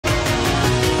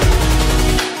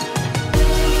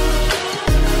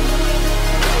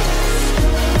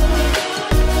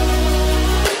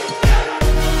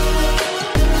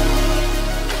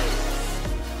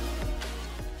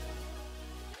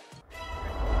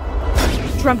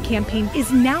Trump campaign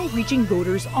is now reaching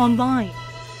voters online.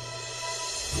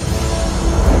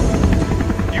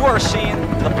 You are seeing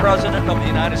the President of the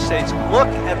United States. Look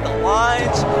at the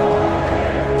lines.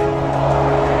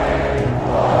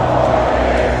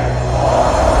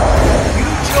 You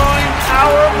join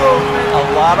our movement.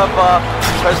 A lot of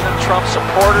President Trump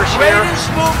supporters here. Greatest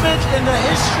movement in the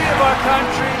history of our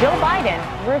country. Joe Biden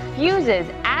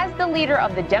refuses, as the leader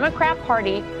of the Democrat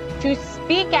Party, to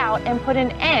speak out and put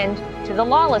an end to the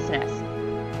lawlessness.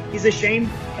 He's ashamed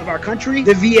of our country.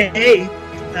 The VA,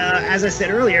 as I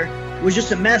said earlier, was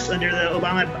just a mess under the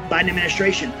Obama-Biden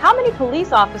administration. How many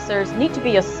police officers need to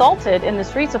be assaulted in the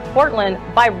streets of Portland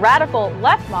by radical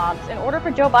left mobs in order for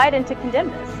Joe Biden to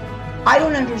condemn this? I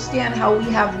don't understand how we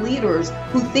have leaders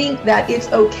who think that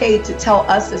it's okay to tell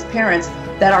us as parents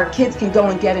that our kids can go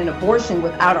and get an abortion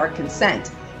without our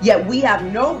consent, yet we have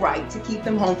no right to keep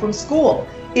them home from school.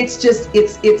 It's just,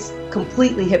 it's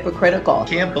completely hypocritical.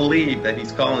 Can't believe that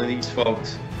he's calling these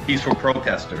folks peaceful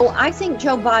protesters. Well, I think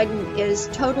Joe Biden is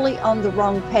totally on the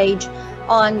wrong page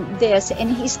on this,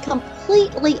 and he's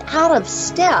completely out of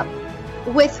step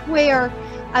with where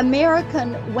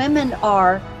American women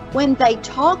are when they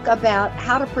talk about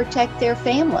how to protect their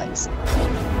families.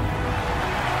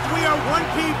 We are one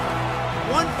people,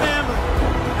 one family,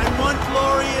 and one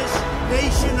glorious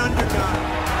nation under God.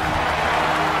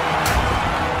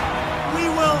 We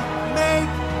will make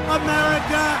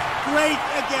America great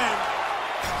again.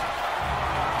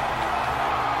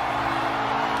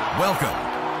 Welcome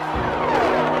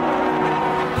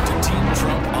to Team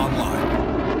Trump Online.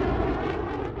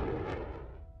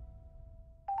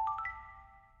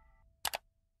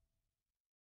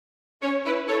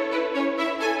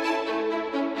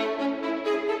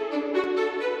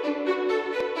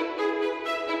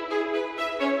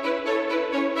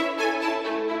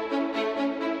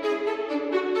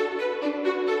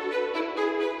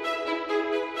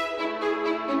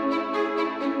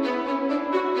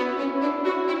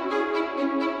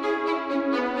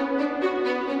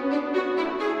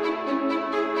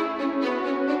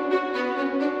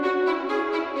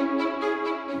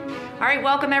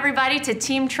 Welcome everybody to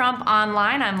Team Trump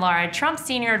Online. I'm Lara Trump,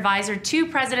 Senior Advisor to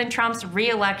President Trump's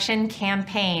re-election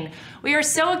campaign. We are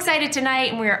so excited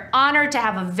tonight and we are honored to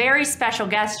have a very special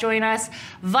guest join us,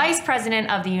 Vice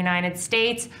President of the United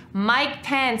States, Mike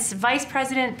Pence. Vice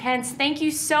President Pence, thank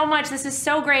you so much. This is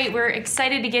so great. We're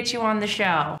excited to get you on the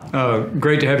show.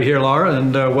 Great to have you here, Lara,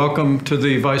 and welcome to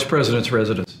the Vice President's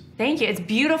residence. Thank you. It's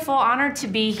beautiful, honored to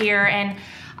be here. And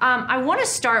I want to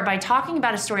start by talking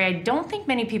about a story I don't think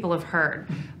many people have heard.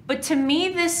 But to me,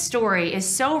 this story is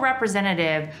so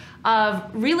representative of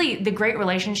really the great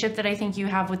relationship that I think you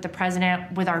have with the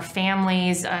president, with our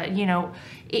families. You know,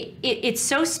 it's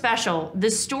so special.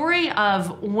 The story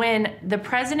of when the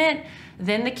president,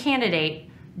 then the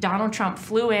candidate, Donald Trump,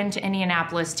 flew into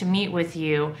Indianapolis to meet with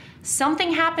you.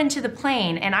 Something happened to the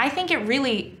plane, and I think it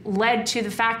really led to the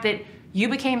fact that you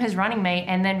became his running mate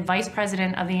and then Vice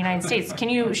President of the United States. Can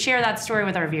you share that story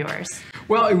with our viewers?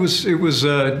 Well, it was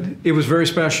very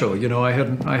special. You know, I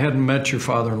hadn't met your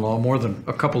father-in-law more than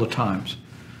a couple of times.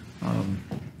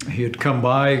 He had come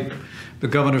by the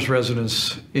governor's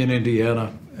residence in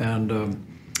Indiana, and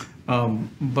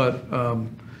but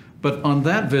on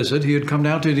that visit, he had come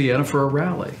down to Indiana for a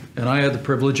rally, and I had the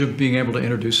privilege of being able to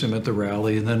introduce him at the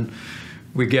rally, and then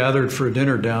we gathered for a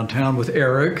dinner downtown with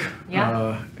Eric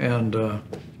and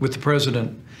with the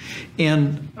president.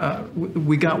 And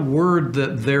we got word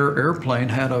that their airplane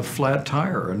had a flat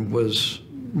tire and was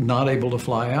not able to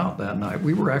fly out that night.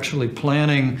 We were actually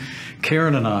planning,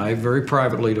 Karen and I, very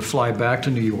privately, to fly back to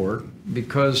New York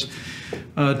because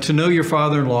to know your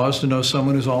father-in-law is to know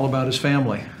someone who's all about his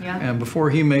family. Yeah. And before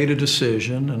he made a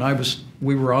decision, and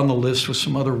we were on the list with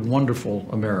some other wonderful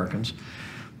Americans,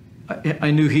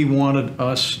 I knew he wanted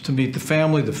us to meet the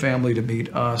family to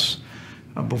meet us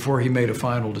before he made a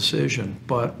final decision.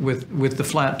 But with the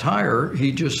flat tire,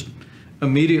 he just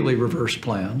immediately reversed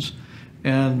plans.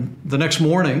 And the next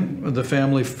morning, the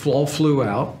family all flew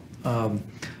out.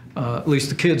 At least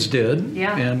the kids did.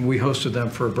 Yeah. And we hosted them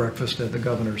for a breakfast at the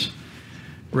governor's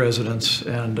residence.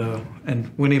 And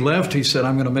when he left, he said,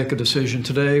 "I'm going to make a decision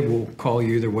today. We'll call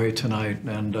you either way tonight."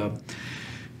 And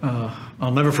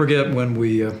I'll never forget when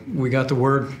we got the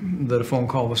word that a phone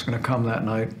call was going to come that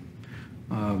night.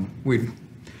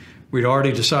 We'd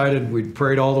already decided. We'd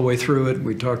prayed all the way through it.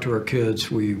 We talked to our kids.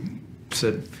 We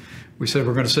said we're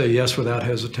going to say yes without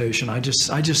hesitation. I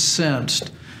just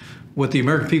sensed what the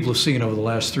American people have seen over the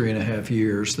last 3.5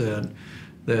 years, that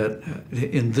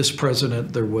in this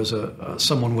president there was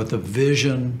someone with a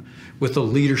vision, with the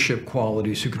leadership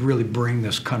qualities who could really bring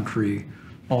this country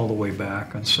all the way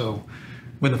back. And so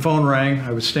when the phone rang,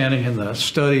 I was standing in the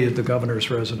study at the governor's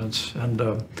residence, and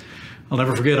I'll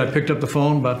never forget, I picked up the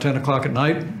phone about 10 o'clock at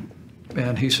night,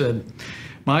 and he said,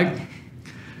 "Mike,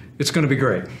 it's going to be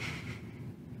great."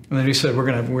 And then he said, we're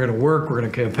going to work, we're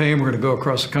going to campaign, we're going to go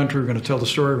across the country, we're going to tell the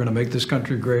story, we're going to make this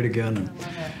country great again. And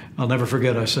I'll never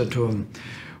forget, I said to him,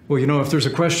 "Well, you know, if there's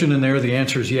a question in there, the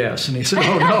answer is yes." And he said,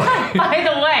 "Oh, no." By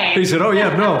the way. He said, "Oh,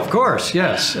 yeah, no, of course,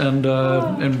 yes."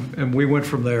 And we went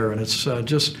from there. And it's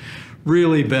just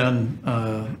really been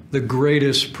the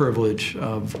greatest privilege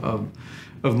of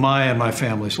my and my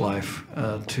family's life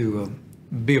to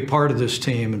be a part of this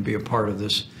team and be a part of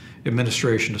this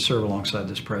administration, to serve alongside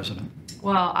this president.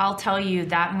 Well, I'll tell you,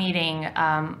 that meeting,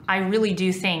 I really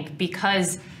do think,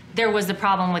 because there was the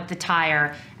problem with the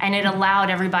tire and it allowed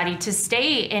everybody to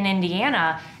stay in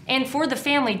Indiana, and for the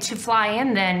family to fly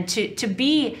in then to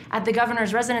be at the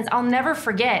governor's residence. I'll never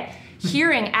forget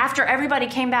hearing after everybody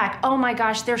came back, "Oh my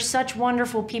gosh, they're such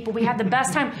wonderful people. We had the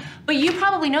best time." But you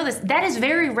probably know this, that is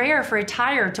very rare for a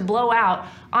tire to blow out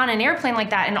on an airplane like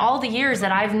that. In all the years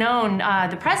that I've known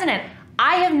the president,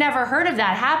 I have never heard of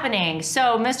that happening.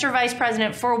 So, Mr. Vice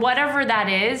President, for whatever that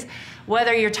is,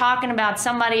 whether you're talking about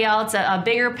somebody else, a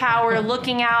bigger power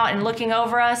looking out and looking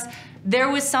over us, there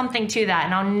was something to that,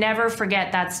 and I'll never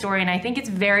forget that story. And I think it's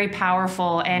very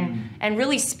powerful and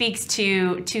really speaks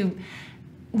to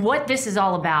what this is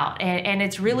all about. And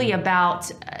it's really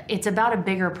about a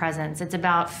bigger presence. It's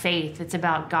about faith. It's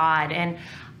about God. And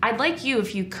I'd like you,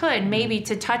 if you could, maybe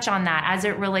to touch on that as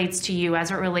it relates to you, as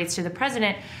it relates to the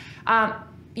president.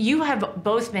 You have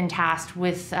both been tasked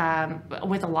with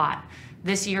a lot.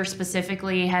 This year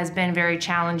specifically has been very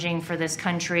challenging for this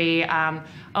country.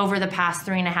 Over the past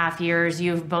 3.5 years,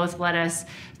 you've both led us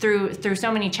through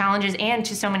so many challenges and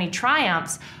to so many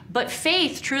triumphs. But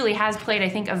faith truly has played, I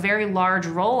think, a very large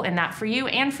role in that for you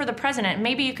and for the president.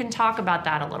 Maybe you can talk about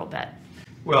that a little bit.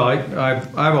 Well,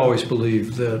 I've always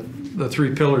believed that the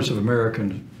three pillars of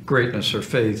American greatness are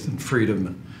faith and freedom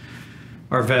and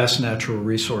our vast natural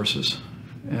resources.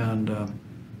 And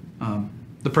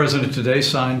the president today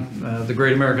signed the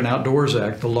Great American Outdoors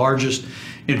Act, the largest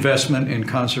investment in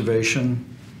conservation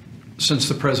since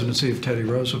the presidency of Teddy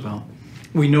Roosevelt.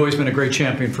 We know he's been a great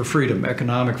champion for freedom,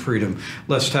 economic freedom,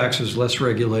 less taxes, less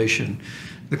regulation,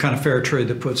 the kind of fair trade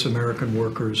that puts American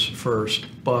workers first.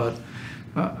 But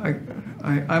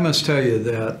I must tell you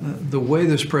that the way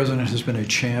this president has been a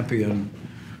champion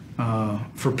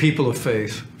for people of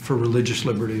faith, for religious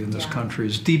liberty in this country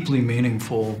is deeply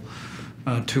meaningful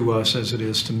to us as it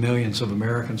is to millions of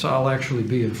Americans. I'll actually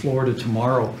be in Florida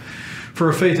tomorrow for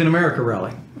a Faith in America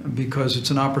rally, because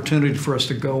it's an opportunity for us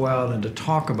to go out and to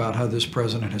talk about how this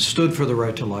president has stood for the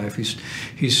right to life.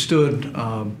 He's stood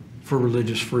for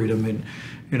religious freedom. And,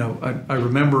 you know, I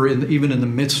remember even in the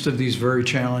midst of these very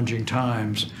challenging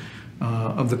times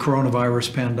of the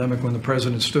coronavirus pandemic, when the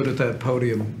president stood at that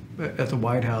podium at the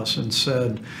White House and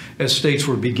said, as states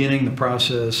were beginning the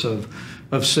process of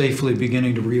safely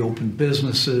beginning to reopen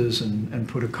businesses and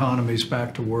put economies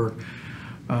back to work,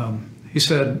 he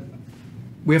said,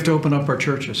 we have to open up our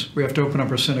churches, we have to open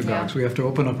up our synagogues, we have to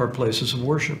open up our places of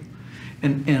worship.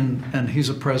 And he's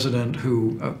a president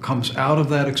who comes out of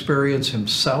that experience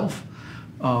himself,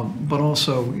 but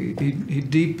also he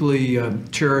deeply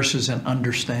cherishes and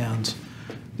understands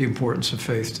the importance of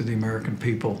faith to the American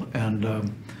people.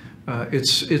 And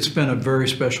it's been a very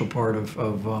special part of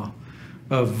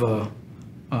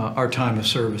our time of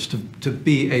service to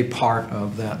be a part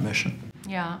of that mission.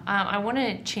 Yeah, I want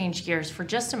to change gears for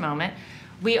just a moment.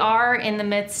 We are in the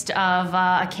midst of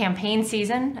a campaign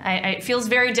season. It feels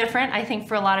very different, I think,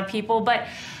 for a lot of people, but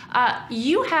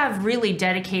you have really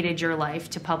dedicated your life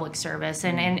to public service,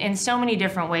 and in so many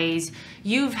different ways.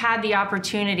 You've had the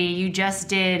opportunity, you just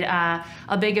did a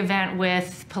big event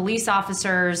with police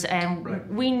officers, and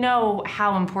we know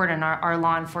how important our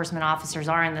law enforcement officers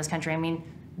are in this country. I mean,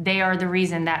 they are the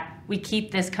reason that we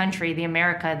keep this country, the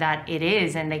America that it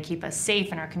is, and they keep us safe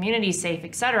and our communities safe,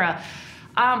 etc.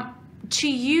 To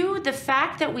you, the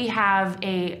fact that we have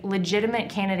a legitimate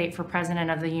candidate for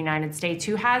president of the United States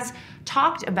who has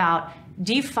talked about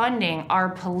defunding our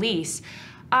police,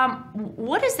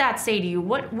 what does that say to you?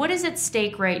 What is at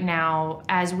stake right now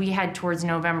as we head towards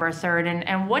November 3rd,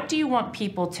 and what do you want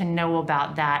people to know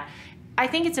about that? I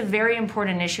think it's a very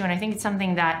important issue, and I think it's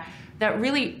something that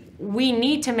really we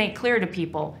need to make clear to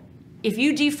people. If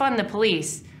you defund the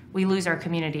police, we lose our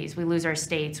communities, we lose our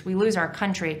states, we lose our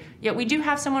country. Yet we do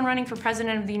have someone running for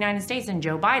president of the United States, and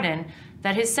Joe Biden,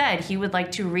 that has said he would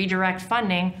like to redirect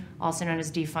funding, also known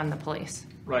as defund the police.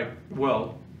 Right.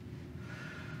 Well,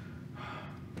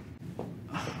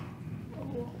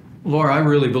 Laura, I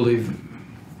really believe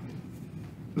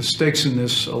the stakes in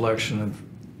this election have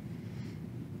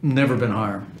never been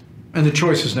higher, and the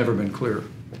choice has never been clearer.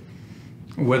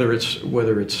 Whether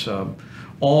it's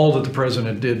all that the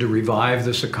president did to revive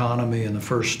this economy in the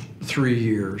first 3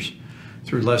 years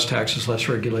through less taxes, less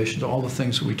regulations, all the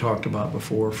things that we talked about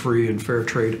before, free and fair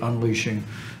trade, unleashing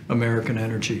American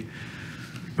energy.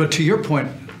 But to your point,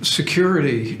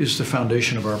 security is the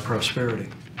foundation of our prosperity.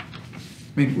 I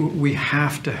mean, we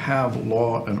have to have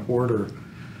law and order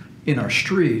in our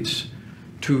streets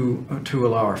to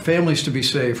allow our families to be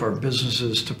safe, our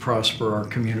businesses to prosper, our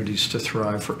communities to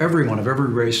thrive for everyone of every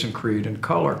race and creed and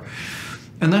color.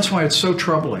 And that's why it's so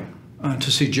troubling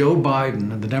to see Joe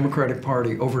Biden and the Democratic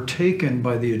Party overtaken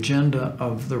by the agenda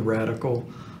of the radical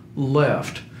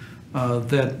left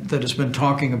that has been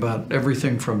talking about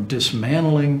everything from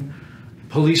dismantling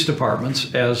police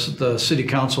departments, as the city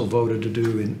council voted to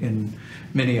do in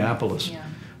Minneapolis. Yeah.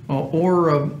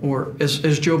 Or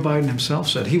as Joe Biden himself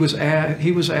said, he was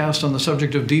asked on the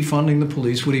subject of defunding the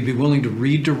police, would he be willing to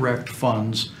redirect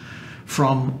funds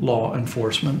from law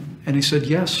enforcement? And he said,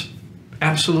 yes,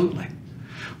 absolutely.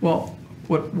 Well,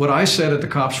 what I said at the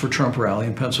Cops for Trump rally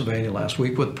in Pennsylvania last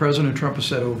week, what President Trump has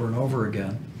said over and over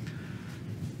again,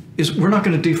 is we're not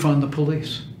going to defund the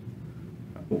police.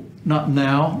 Not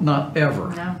now, not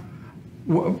ever.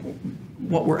 No.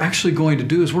 What we're actually going to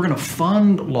do is we're going to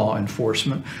fund law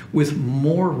enforcement with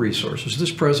more resources.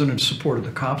 This president supported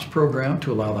the COPS program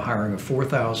to allow the hiring of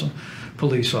 4,000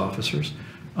 police officers.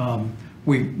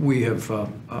 We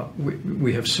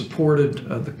have supported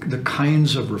the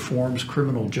kinds of reforms,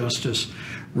 criminal justice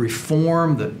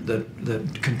reform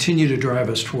that continue to drive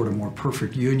us toward a more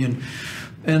perfect union.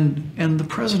 And the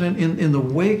president, in the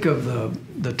wake of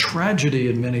the tragedy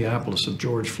in Minneapolis of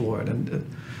George Floyd, and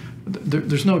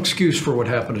there's no excuse for what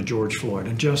happened to George Floyd,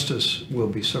 and justice will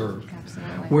be served.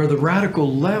 Absolutely. Where the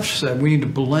radical left said we need to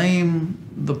blame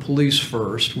the police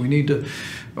first, we need to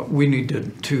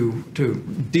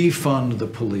defund the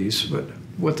police, but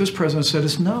what this president said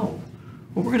is no.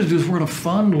 What we're going to do is we're going to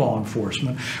fund law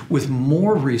enforcement with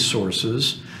more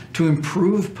resources to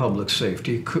improve public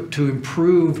safety, to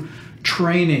improve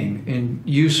training in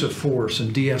use of force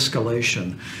and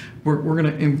de-escalation. We're going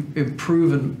to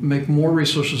improve and make more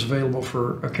resources available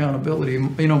for accountability.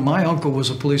 You know, my uncle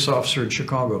was a police officer in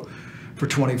Chicago for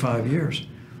 25 years.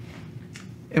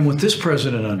 And what this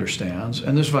president understands,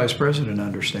 and this vice president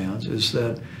understands, is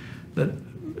that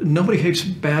nobody hates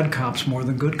bad cops more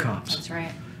than good cops. That's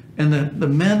right. And that the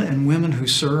men and women who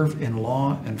serve in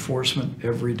law enforcement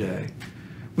every day,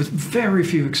 with very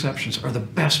few exceptions, are the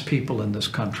best people in this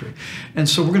country. And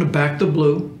so we're going to back the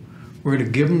blue. We're going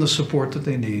to give them the support that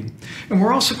they need. And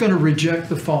we're also going to reject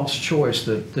the false choice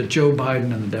that Joe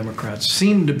Biden and the Democrats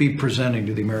seem to be presenting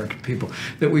to the American people,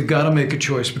 that we've got to make a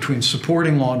choice between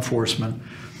supporting law enforcement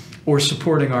or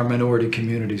supporting our minority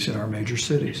communities in our major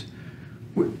cities.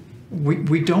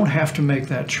 We don't have to make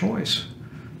that choice.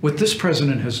 What this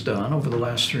president has done over the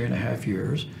last 3.5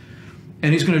 years,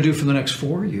 and he's going to do for the next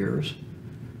 4 years,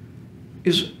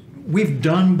 is we've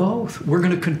done both. We're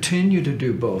going to continue to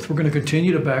do both. We're going to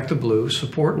continue to back the blue,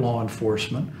 support law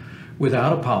enforcement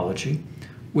without apology,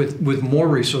 with more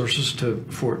resources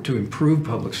to improve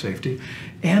public safety,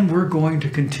 and we're going to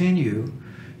continue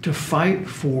to fight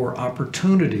for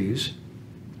opportunities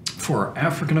for our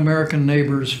African American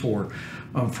neighbors, for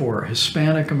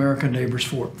Hispanic American neighbors,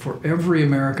 for every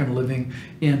American living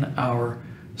in our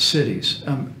cities.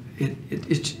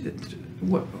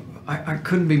 I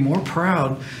couldn't be more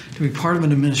proud to be part of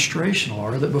an administration,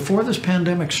 Lara, that before this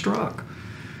pandemic struck,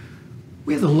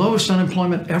 we had the lowest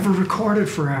unemployment ever recorded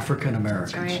for African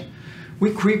Americans. That's right.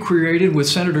 We created, with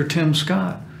Senator Tim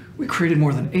Scott, we created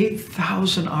more than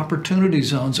 8,000 opportunity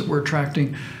zones that were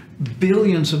attracting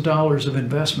billions of dollars of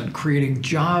investment, creating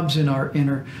jobs in our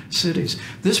inner cities.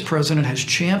 This president has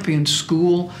championed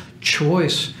school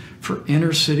choice for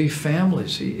inner city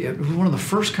families. It was one of the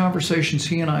first conversations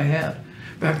he and I had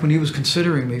back when he was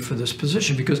considering me for this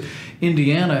position, because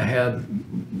Indiana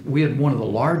we had one of the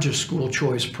largest school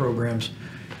choice programs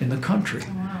in the country.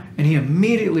 Oh, wow. And he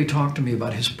immediately talked to me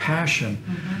about his passion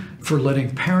for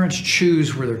letting parents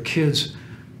choose where their kids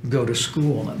go to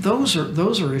school. Now, those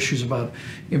are issues about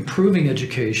improving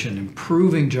education,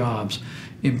 improving jobs,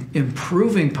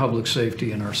 improving public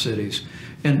safety in our cities.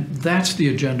 And that's the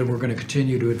agenda we're going to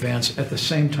continue to advance at the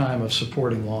same time of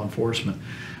supporting law enforcement.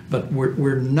 But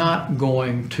we're not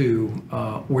going to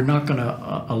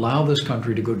allow this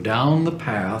country to go down the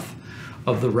path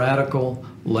of the radical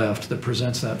left that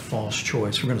presents that false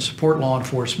choice. We're going to support law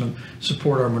enforcement,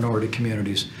 support our minority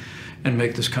communities, and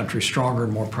make this country stronger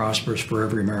and more prosperous for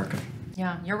every American.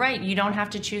 Yeah, you're right. You don't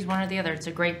have to choose one or the other. It's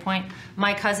a great point.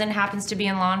 My cousin happens to be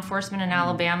in law enforcement in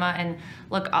Alabama, and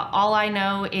look, all I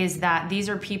know is that these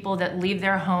are people that leave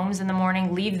their homes in the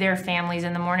morning, leave their families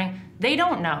in the morning. They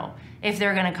don't know if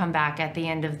they're going to come back at the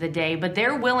end of the day, but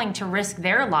they're willing to risk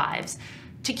their lives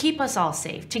to keep us all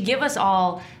safe, to give us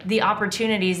all the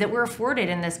opportunities that we're afforded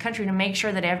in this country, to make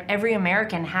sure that every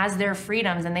American has their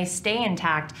freedoms and they stay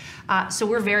intact. So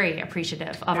we're very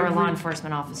appreciative of our law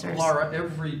enforcement officers. Lara,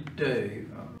 every day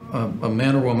a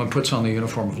man or woman puts on the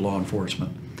uniform of law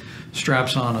enforcement,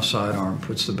 straps on a sidearm,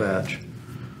 puts the badge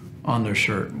on their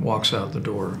shirt, walks out the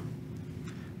door.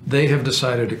 They have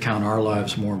decided to count our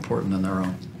lives more important than their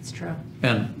own. That's true.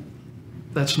 And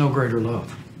that's no greater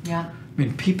love. Yeah. I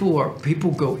mean,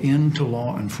 people go into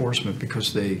law enforcement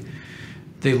because they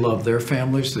love their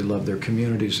families, they love their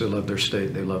communities, they love their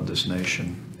state, they love this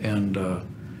nation, and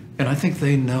I think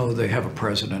they know they have a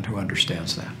president who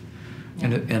understands that,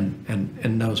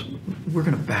 and knows we're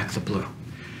going to back the blue.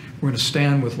 We're going to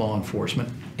stand with law enforcement,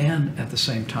 and at the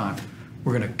same time,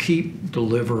 we're going to keep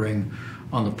delivering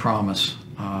on the promise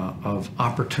of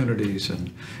opportunities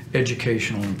and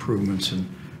educational improvements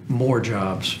and more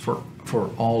jobs for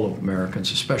all of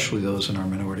Americans, especially those in our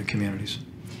minority communities.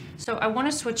 So I want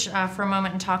to switch for a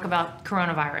moment and talk about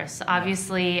coronavirus.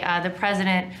 Obviously, the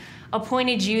president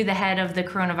appointed you the head of the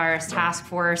coronavirus task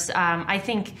force. I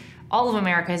think all of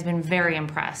America has been very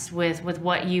impressed with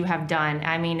what you have done.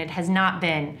 I mean, it has not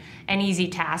been an easy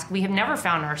task. We have never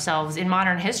found ourselves in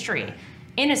modern history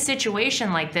in a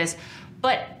situation like this.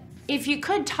 But if you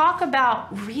could talk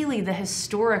about really the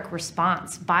historic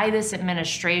response by this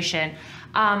administration,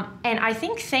 and I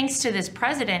think thanks to this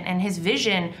president and his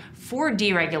vision for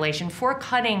deregulation, for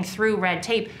cutting through red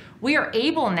tape, we are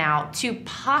able now to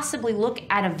possibly look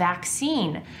at a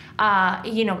vaccine,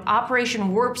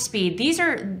 Operation Warp Speed. These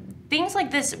are things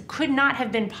like this could not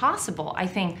have been possible, I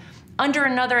think, under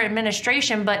another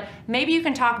administration, but maybe you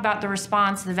can talk about the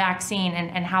response, the vaccine,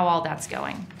 and how all that's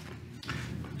going.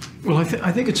 Well,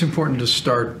 I think it's important to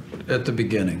start at the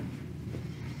beginning.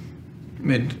 I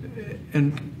mean,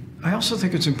 and I also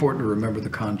think it's important to remember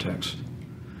the context.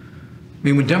 I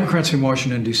mean, when Democrats in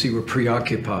Washington, D.C. were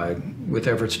preoccupied with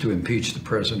efforts to impeach the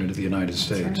President of the United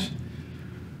States,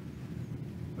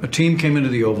 a team came into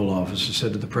the Oval Office and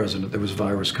said to the President there was a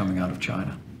virus coming out of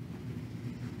China.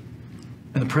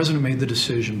 And the President made the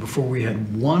decision, before we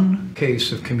had one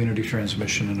case of community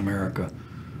transmission in America,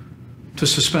 to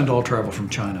suspend all travel from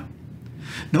China.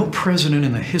 No president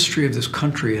in the history of this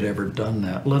country had ever done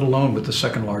that, let alone with the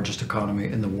second largest economy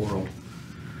in the world.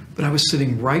 But I was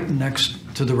sitting right next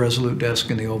to the Resolute desk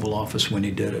in the Oval Office when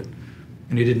he did it,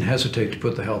 and he didn't hesitate to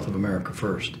put the health of America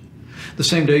first. The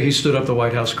same day he stood up the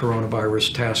White House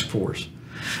Coronavirus Task Force.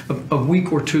 A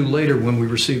week or two later, when we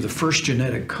received the first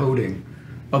genetic coding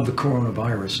of the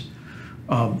coronavirus,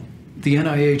 the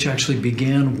NIH actually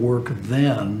began work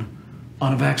then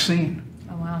on a vaccine.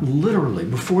 Oh, wow. Literally,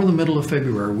 before the middle of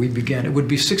February, we began. It would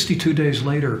be 62 days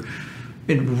later,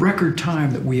 in record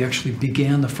time, that we actually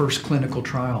began the first clinical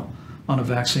trial on a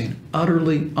vaccine.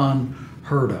 Utterly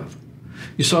unheard of.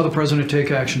 You saw the president take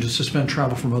action to suspend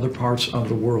travel from other parts of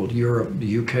the world, Europe,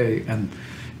 the UK, and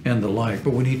the like.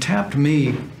 But when he tapped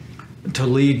me to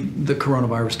lead the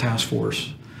coronavirus task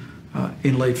force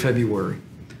in late February,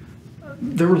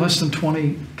 there were less than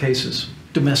 20 cases,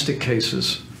 domestic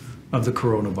cases, of the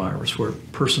coronavirus, where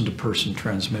person-to-person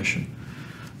transmission.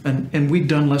 And we'd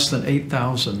done less than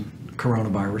 8,000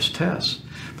 coronavirus tests.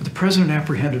 But the president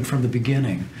apprehended from the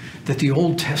beginning that the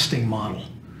old testing model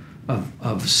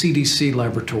of CDC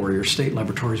laboratory or state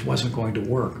laboratories wasn't going to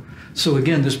work. So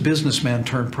again, this businessman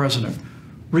turned president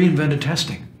reinvented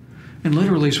testing. And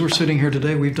literally, as we're sitting here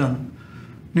today, we've done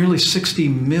nearly 60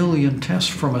 million tests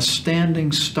from a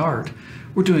standing start.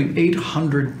 We're doing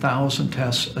 800,000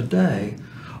 tests a day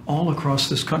all across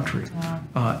this country.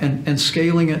 Wow. And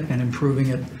scaling it and improving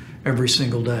it every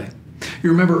single day. You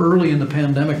remember early in the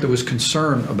pandemic, there was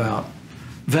concern about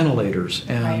ventilators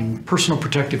and personal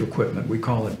protective equipment. We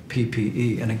call it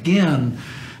PPE. And again,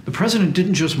 the president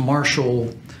didn't just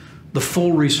marshal the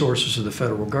full resources of the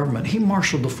federal government. He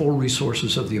marshaled the full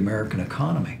resources of the American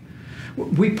economy.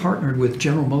 We partnered with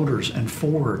General Motors and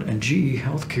Ford and GE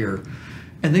Healthcare,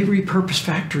 and they repurposed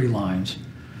factory lines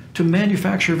to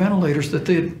manufacture ventilators that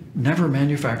they had never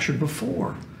manufactured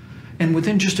before. And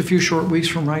within just a few short weeks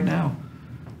from right now,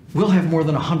 we'll have more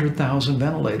than 100,000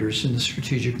 ventilators in the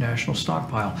Strategic National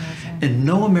Stockpile. Amazing. And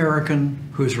no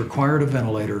American who has required a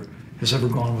ventilator has ever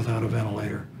gone without a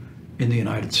ventilator in the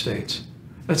United States.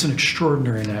 That's an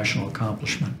extraordinary national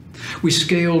accomplishment. We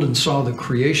scaled and saw the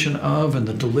creation of and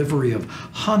the delivery of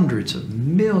hundreds of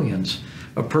millions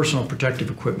of personal protective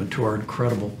equipment to our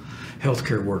incredible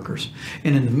healthcare workers.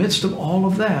 And in the midst of all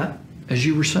of that, as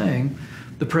you were saying,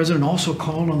 the president also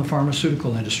called on the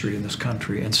pharmaceutical industry in this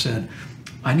country and said,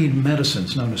 I need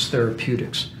medicines known as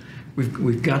therapeutics.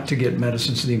 We've got to get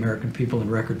medicines to the American people in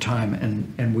record time,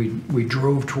 and we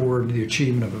drove toward the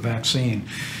achievement of a vaccine.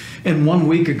 And 1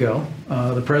 week ago,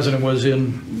 the president was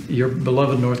in your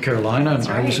beloved North Carolina, and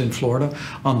I was in Florida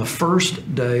on the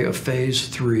first day of phase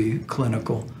 3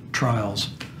 clinical trials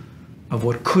of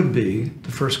what could be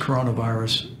the first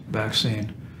coronavirus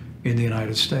vaccine in the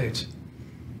United States.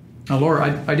 Now,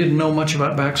 Laura, I didn't know much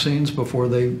about vaccines before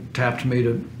they tapped me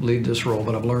to lead this role,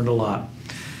 but I've learned a lot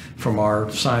from our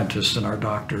scientists and our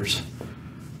doctors.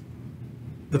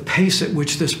 The pace at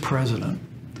which this president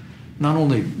not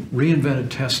only reinvented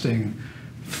testing,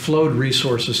 flowed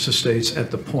resources to states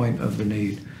at the point of the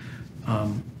need,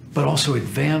 but also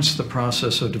advanced the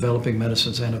process of developing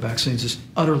medicines and vaccines is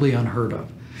utterly unheard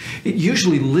of. It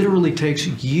usually literally takes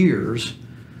years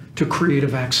to create a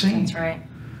vaccine. That's right.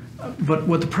 But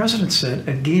what the president said,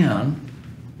 again,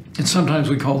 and sometimes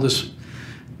we call this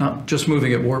not just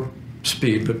moving at warp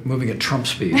speed, but moving at Trump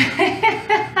speed.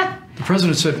 The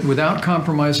president said, without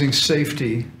compromising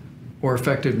safety or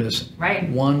effectiveness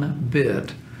one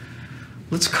bit,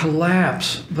 let's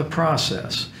collapse the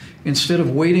process. Instead of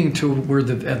waiting till we're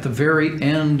at the very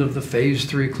end of the phase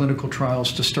 3 clinical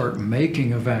trials to start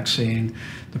making a vaccine,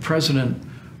 the president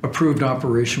approved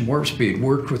Operation Warp Speed,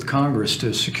 worked with Congress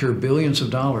to secure billions of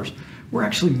dollars. We're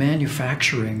actually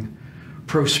manufacturing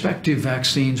prospective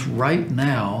vaccines right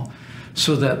now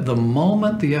so that the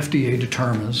moment the FDA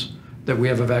determines that we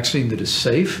have a vaccine that is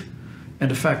safe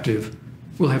and effective,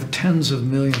 we'll have tens of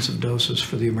millions of doses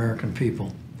for the American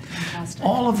people. Fantastic.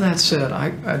 All of that said,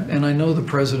 and I know the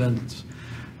president's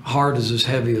heart is as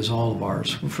heavy as all of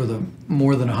ours for the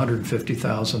more than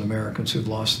 150,000 Americans who've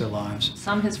lost their lives.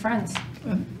 Some his friends.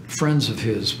 Friends of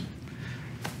his.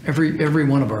 Every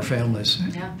one of our families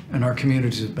and our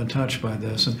communities have been touched by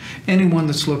this. And anyone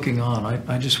that's looking on,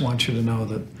 I just want you to know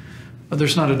that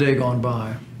there's not a day gone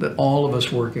by that all of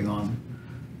us working on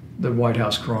the White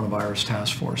House Coronavirus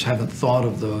Task Force haven't thought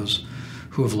of those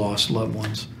who have lost loved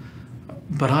ones.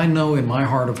 But I know in my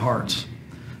heart of hearts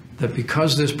that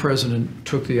because this president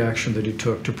took the action that he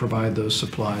took to provide those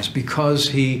supplies, because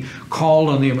he called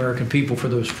on the American people for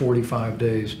those 45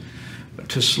 days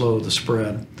to slow the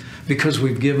spread, because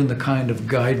we've given the kind of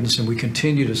guidance and we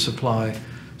continue to supply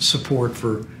support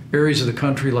for areas of the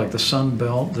country like the Sun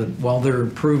Belt that while they're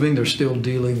improving, they're still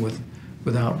dealing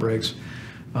with outbreaks.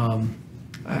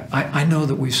 I know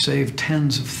that we've saved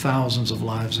tens of thousands of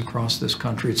lives across this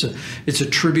country. It's a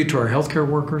tribute to our healthcare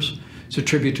workers. It's a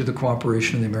tribute to the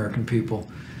cooperation of the American people.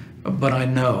 But I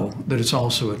know that it's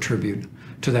also a tribute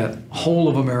to that whole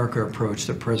of America approach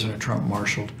that President Trump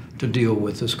marshaled to deal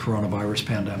with this coronavirus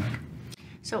pandemic.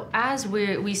 So as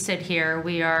we sit here,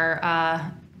 we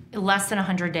are less than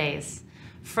 100 days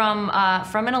from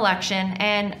an election.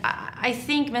 And I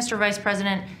think, Mr. Vice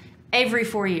President, every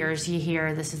 4 years you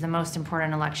hear this is the most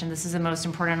important election, this is the most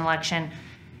important election.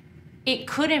 It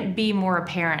couldn't be more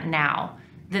apparent now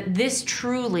that this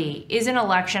truly is an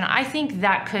election, I think,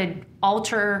 that could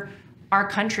alter our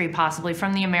country possibly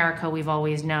from the America we've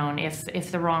always known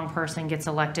if the wrong person gets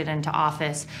elected into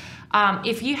office.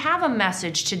 If you have a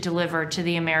message to deliver to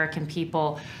the American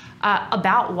people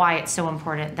about why it's so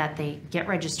important that they get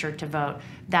registered to vote,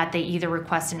 that they either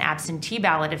request an absentee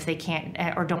ballot if they can't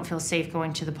or don't feel safe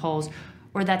going to the polls,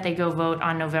 or that they go vote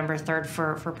on November 3rd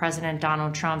for President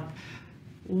Donald Trump,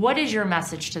 what is your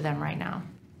message to them right now?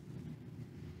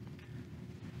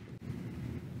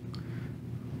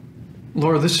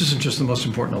 Laura, this isn't just the most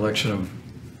important election of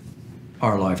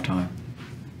our lifetime.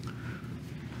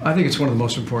 I think it's one of the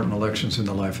most important elections in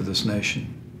the life of this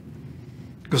nation.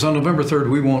 Because on November 3rd,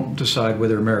 we won't decide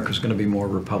whether America's going to be more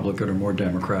Republican or more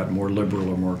Democrat, more liberal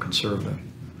or more conservative.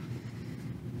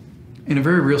 In a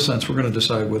very real sense, we're going to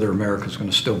decide whether America's going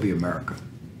to still be America.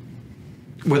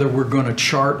 Whether we're going to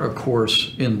chart a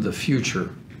course in the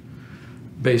future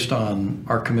based on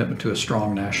our commitment to a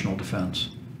strong national defense,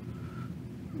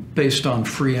 based on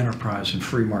free enterprise and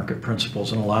free market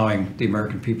principles and allowing the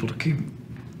American people to keep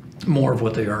more of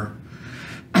what they are,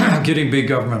 getting big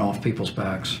government off people's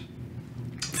backs,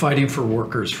 fighting for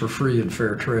workers, for free and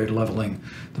fair trade, leveling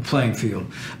the playing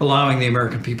field, allowing the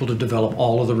American people to develop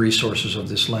all of the resources of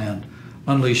this land,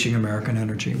 unleashing American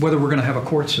energy. Whether we're going to have a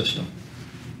court system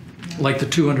like the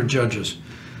 200 judges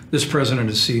this president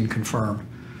has seen confirmed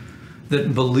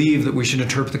that believe that we should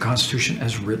interpret the Constitution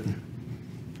as written,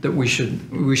 that we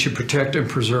should protect and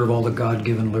preserve all the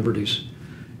God-given liberties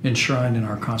enshrined in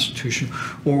our Constitution,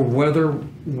 or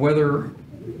whether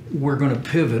we're going to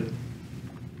pivot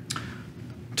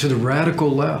to the radical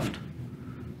left,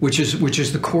 which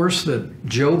is the course that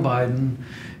Joe Biden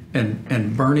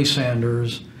and Bernie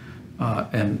Sanders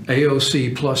and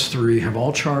AOC +3 have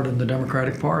all charted in the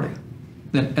Democratic Party.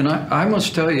 And I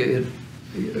must tell you,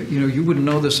 you wouldn't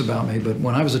know this about me, but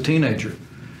when I was a teenager,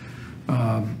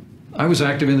 I was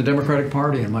active in the Democratic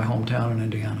Party in my hometown in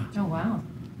Indiana. Oh, wow.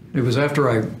 It was after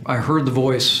I heard the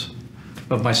voice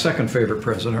of my second favorite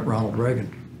president, Ronald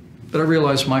Reagan, that I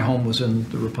realized my home was in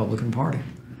the Republican Party.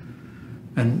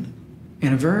 And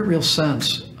in a very real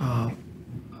sense,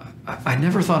 I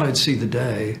never thought I'd see the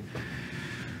day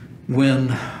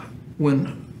when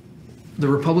the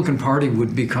Republican Party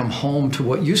would become home to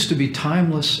what used to be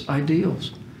timeless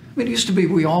ideals. I mean, it used to be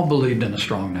we all believed in a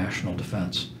strong national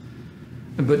defense.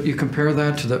 But you compare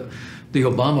that to the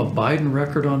Obama-Biden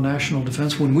record on national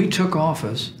defense. When we took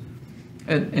office,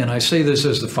 and I say this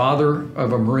as the father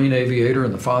of a Marine aviator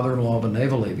and the father-in-law of a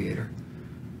naval aviator,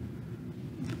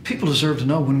 people deserve to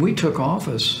know when we took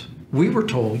office, we were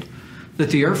told that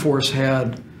the Air Force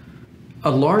had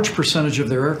a large percentage of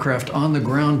their aircraft on the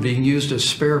ground being used as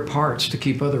spare parts to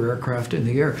keep other aircraft in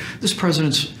the air. This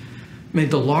president's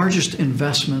made the largest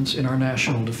investments in our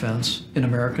national defense in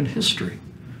American history.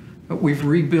 We've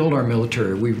rebuilt our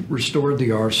military. We've restored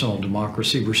the arsenal of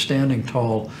democracy. We're standing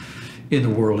tall in the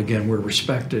world again. We're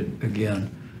respected again.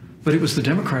 But it was the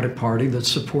Democratic Party that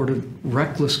supported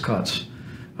reckless cuts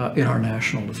in our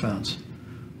national defense.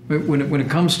 When it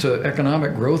comes to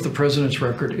economic growth, the president's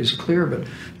record is clear, but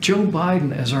Joe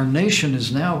Biden, as our nation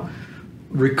is now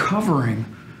recovering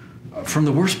from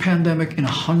the worst pandemic in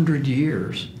 100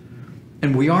 years,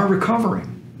 and we are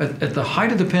recovering. At the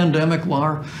height of the pandemic,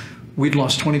 Lara, we'd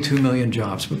lost 22 million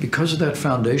jobs, but because of that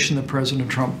foundation that President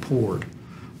Trump poured,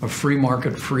 of free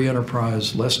market, free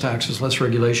enterprise, less taxes, less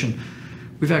regulation,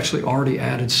 we've actually already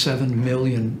added 7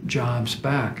 million jobs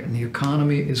back, and the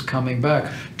economy is coming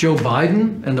back. Joe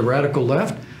Biden and the radical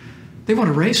left, they want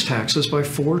to raise taxes by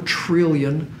 $4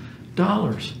 trillion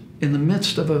in the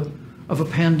midst of a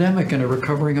pandemic and a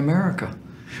recovering America.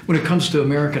 When it comes to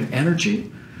American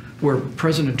energy, where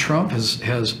President Trump has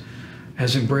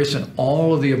embraced an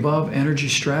all-of-the-above energy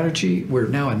strategy, we're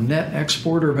now a net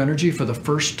exporter of energy for the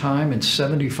first time in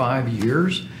 75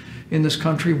 years. In this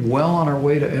country, well on our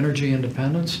way to energy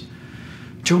independence.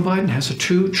 Joe Biden has a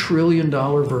 $2 trillion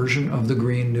version of the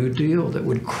Green New Deal that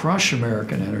would crush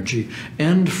American energy,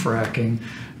 end fracking,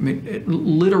 I mean,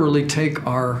 literally take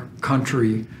our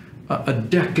country a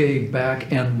decade back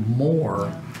and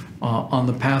more on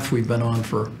the path we've been on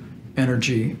for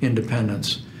energy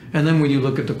independence. And then when you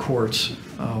look at the courts,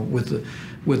 with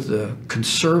the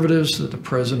conservatives that the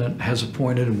president has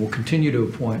appointed and will continue to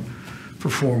appoint for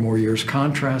 4 more years,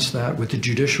 contrast that with the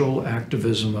judicial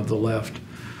activism of the left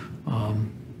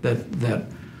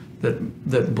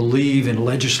that believe in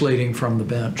legislating from the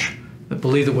bench, that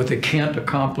believe that what they can't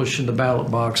accomplish in the ballot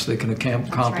box, they can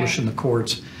accomplish in the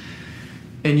courts.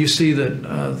 And you see that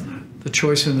the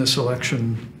choice in this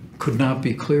election could not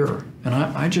be clearer. And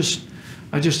I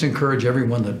just encourage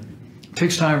everyone that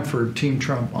takes time for Team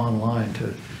Trump Online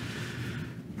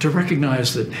to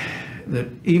recognize that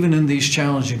even in these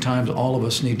challenging times, all of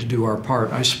us need to do our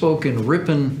part. I spoke in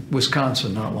Ripon,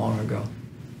 Wisconsin not long ago.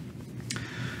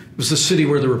 It was the city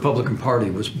where the Republican Party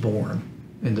was born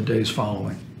in the days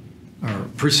following, or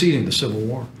preceding the Civil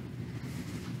War.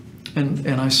 And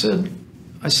I said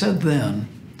then,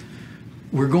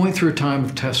 we're going through a time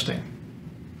of testing,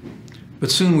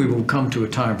 but soon we will come to a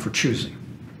time for choosing.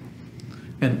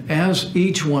 And as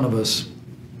each one of us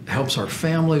helps our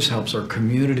families, helps our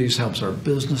communities, helps our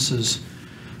businesses,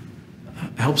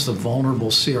 helps the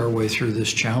vulnerable see our way through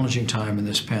this challenging time in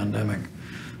this pandemic,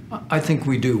 I think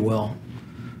we do well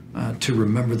to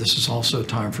remember this is also a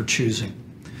time for choosing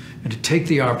and to take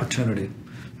the opportunity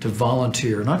to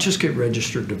volunteer, not just get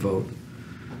registered to vote,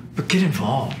 but get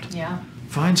involved. Yeah.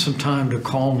 Find some time to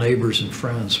call neighbors and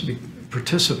friends,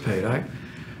 participate.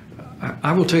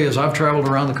 I will tell you, as I've traveled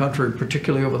around the country,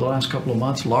 particularly over the last couple of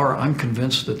months, Lara, I'm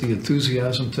convinced that the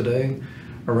enthusiasm today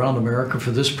around America for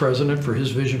this president, for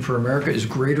his vision for America, is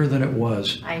greater than it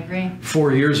was. I agree.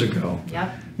 4 years ago.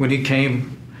 Yep. When he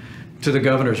came to the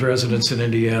governor's residence in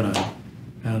Indiana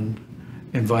and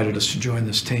invited us to join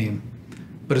this team.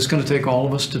 But it's going to take all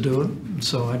of us to do it.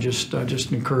 So I just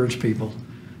encourage people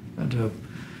to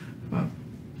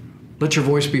let your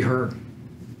voice be heard.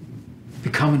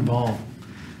 Become involved.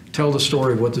 Tell the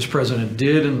story of what this president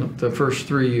did in the first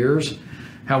 3 years,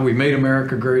 how we made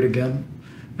America great again,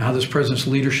 and how this president's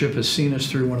leadership has seen us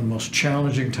through one of the most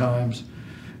challenging times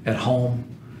at home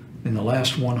in the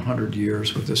last 100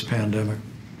 years with this pandemic.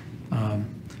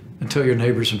 And tell your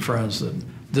neighbors and friends that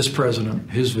this president,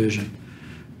 his vision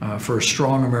for a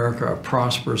strong America, a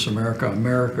prosperous America,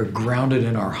 America grounded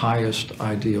in our highest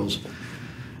ideals,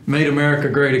 made America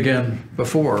great again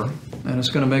before, and it's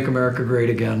going to make America great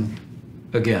again.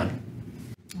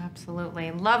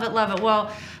 Absolutely. Love it, love it.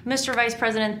 Well, Mr. Vice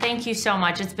President, thank you so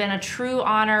much. It's been a true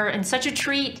honor and such a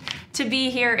treat to be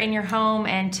here in your home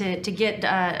and to get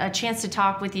a chance to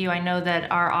talk with you. I know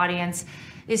that our audience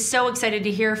is so excited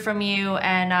to hear from you,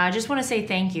 and I just want to say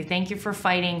thank you. Thank you for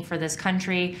fighting for this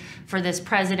country, for this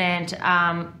president.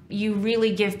 You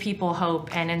really give people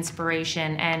hope and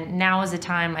inspiration, and now is a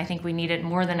time I think we need it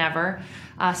more than ever.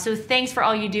 So thanks for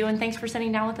all you do, and thanks for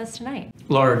sitting down with us tonight.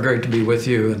 Lara, great to be with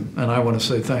you, and I want to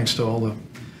say thanks to all the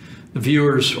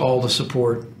viewers, all the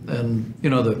support, and you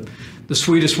know, the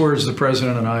sweetest words the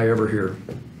president and I ever hear,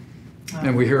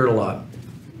 and we hear it a lot,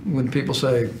 when people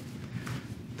say,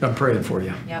 I'm praying for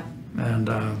you. Yep. And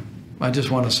I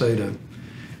just want to say to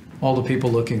all the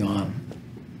people looking on,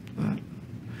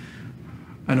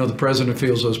 I know the president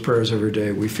feels those prayers every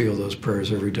day. We feel those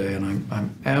prayers every day, and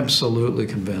I'm absolutely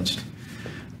convinced,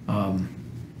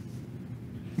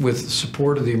 with the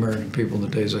support of the American people in the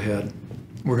days ahead,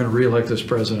 we're going to re-elect this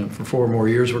president for 4 more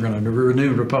years. We're going to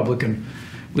renew Republican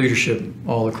leadership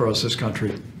all across this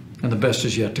country, and the best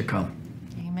is yet to come.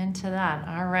 Amen to that.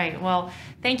 All right. Well,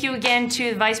 thank you again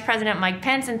to Vice President Mike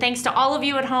Pence, and thanks to all of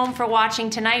you at home for watching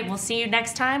tonight. We'll see you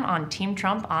next time on Team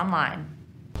Trump Online.